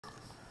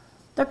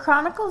The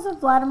Chronicles of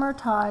Vladimir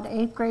Todd,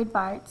 8th Grade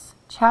Bites,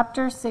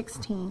 Chapter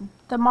 16,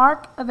 The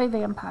Mark of a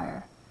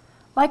Vampire.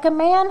 Like a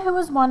man who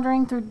was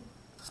wandering through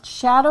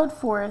shadowed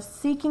forests,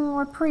 seeking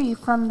reprieve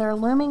from their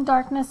looming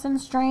darkness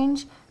and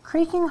strange,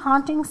 creaking,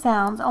 haunting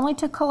sounds, only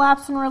to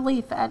collapse in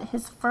relief at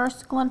his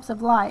first glimpse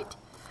of light,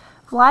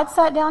 Vlad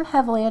sat down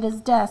heavily at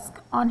his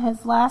desk on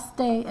his last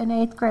day in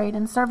 8th grade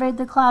and surveyed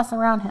the class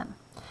around him.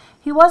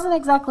 He wasn't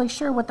exactly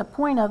sure what the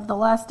point of the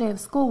last day of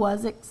school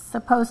was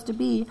supposed to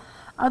be,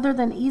 other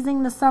than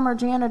easing the summer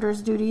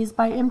janitor's duties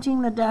by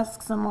emptying the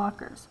desks and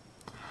lockers.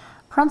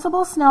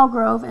 Principal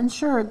Snellgrove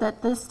ensured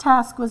that this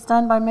task was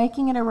done by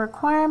making it a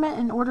requirement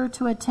in order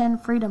to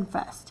attend Freedom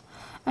Fest,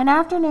 an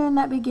afternoon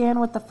that began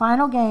with the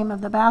final game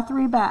of the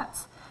Bathory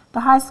Bats,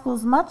 the high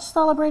school's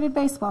much-celebrated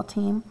baseball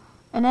team,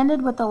 and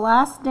ended with the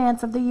last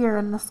dance of the year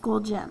in the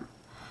school gym.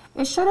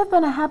 It should have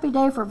been a happy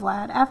day for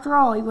Vlad. After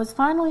all, he was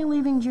finally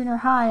leaving junior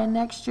high, and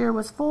next year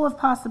was full of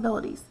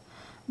possibilities.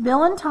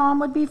 Bill and Tom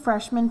would be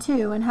freshmen,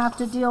 too, and have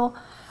to deal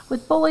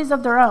with bullies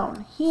of their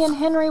own. He and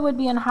Henry would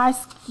be high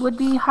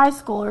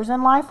schoolers,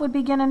 and life would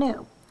begin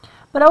anew.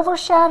 But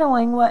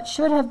overshadowing what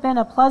should have been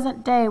a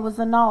pleasant day was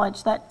the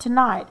knowledge that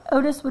tonight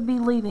Otis would be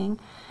leaving,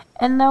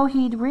 and though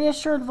he'd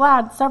reassured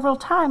Vlad several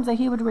times that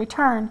he would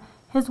return,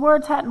 his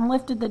words hadn't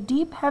lifted the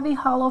deep, heavy,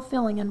 hollow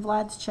feeling in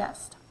Vlad's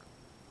chest.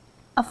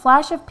 A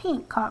flash of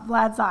pink caught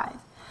Vlad's eyes.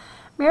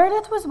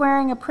 Meredith was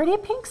wearing a pretty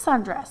pink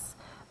sundress.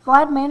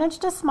 Vlad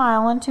managed to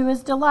smile, and to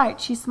his delight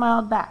she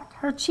smiled back.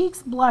 Her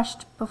cheeks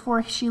blushed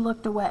before she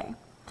looked away.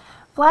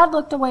 Vlad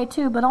looked away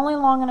too, but only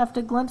long enough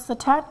to glimpse the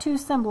tattoo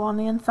symbol on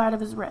the inside of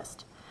his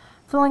wrist.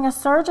 Feeling a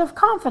surge of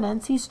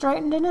confidence, he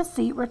straightened in his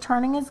seat,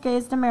 returning his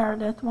gaze to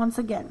Meredith once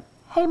again.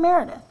 "Hey,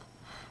 Meredith."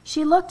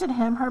 She looked at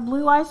him, her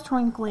blue eyes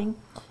twinkling,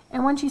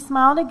 and when she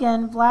smiled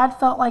again, Vlad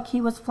felt like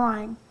he was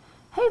flying.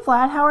 "Hey,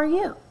 Vlad, how are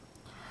you?"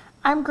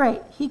 "I'm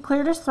great." He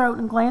cleared his throat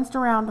and glanced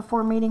around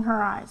before meeting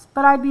her eyes.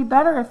 "But I'd be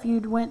better if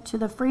you'd went to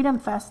the Freedom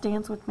Fest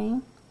dance with me."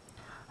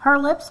 Her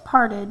lips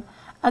parted,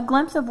 a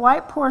glimpse of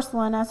white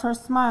porcelain as her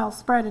smile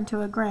spread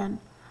into a grin.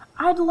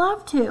 "I'd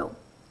love to."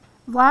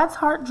 Vlad's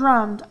heart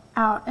drummed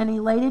out an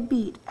elated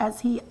beat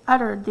as he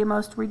uttered the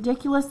most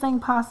ridiculous thing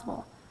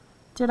possible.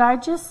 "Did I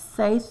just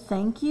say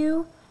thank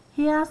you?"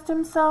 he asked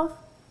himself.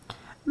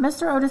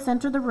 Mr. Otis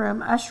entered the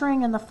room,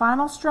 ushering in the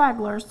final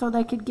stragglers so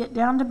they could get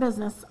down to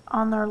business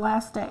on their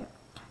last day.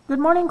 "Good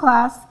morning,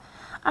 class.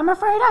 I'm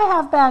afraid I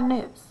have bad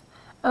news."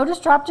 Otis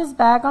dropped his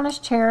bag on his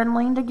chair and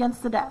leaned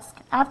against the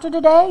desk. "After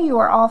today, you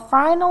are all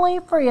finally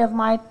free of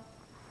my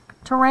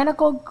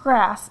tyrannical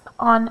grasp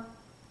on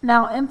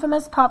now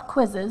infamous pop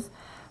quizzes.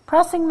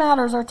 Pressing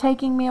matters are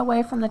taking me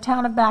away from the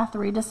town of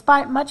Bathory,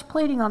 despite much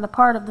pleading on the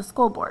part of the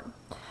school board.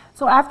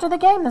 So after the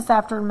game this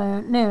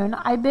afternoon,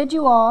 I bid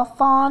you all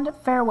fond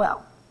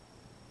farewell.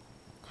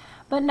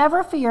 But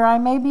never fear, I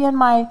may be in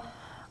my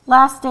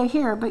last day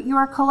here, but you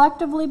are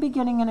collectively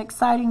beginning an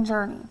exciting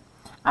journey.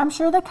 I'm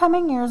sure the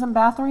coming years in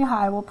Bathory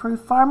High will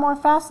prove far more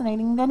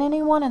fascinating than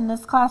any one of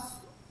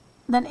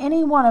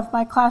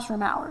my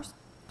classroom hours."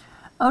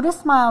 Otis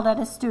smiled at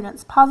his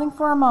students, pausing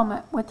for a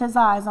moment with his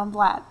eyes on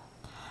Vlad.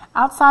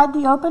 Outside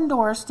the open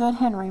door stood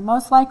Henry,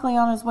 most likely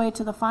on his way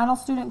to the final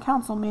student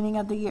council meeting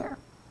of the year.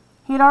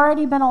 He had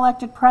already been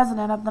elected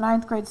president of the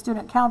 9th grade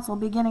student council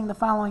beginning the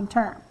following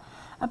term,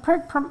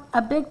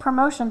 a big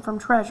promotion from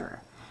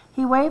treasurer.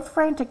 He waved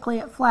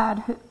frantically at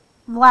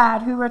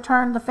Vlad, who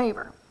returned the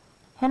favor.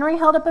 Henry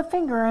held up a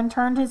finger and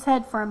turned his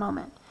head for a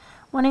moment.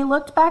 When he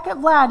looked back at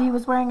Vlad, he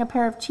was wearing a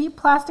pair of cheap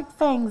plastic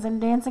fangs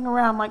and dancing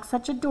around like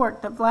such a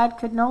dork that Vlad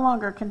could no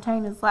longer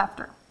contain his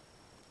laughter.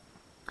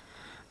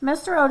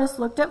 Mr. Otis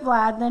looked at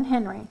Vlad, then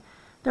Henry.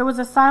 There was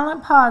a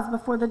silent pause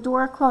before the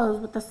door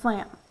closed with a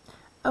slam.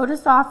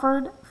 Otis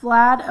offered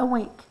Vlad a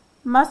wink.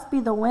 "Must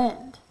be the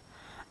wind."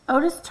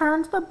 Otis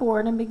turned to the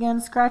board and began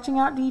scratching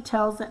out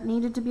details that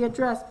needed to be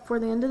addressed before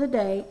the end of the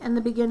day and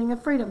the beginning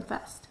of Freedom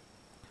Fest.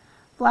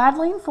 Vlad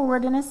leaned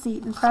forward in his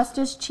seat and pressed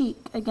his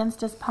cheek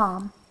against his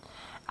palm.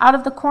 Out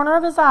of the corner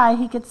of his eye,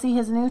 he could see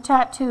his new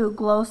tattoo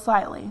glow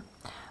slightly.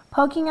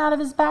 Poking out of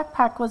his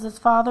backpack was his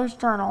father's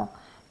journal,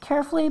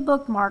 carefully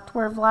bookmarked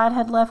where Vlad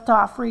had left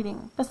off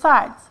reading.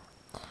 Beside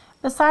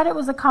it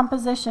was a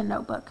composition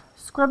notebook.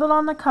 Scribbled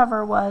on the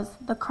cover was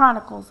 "The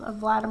Chronicles of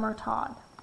Vladimir Todd."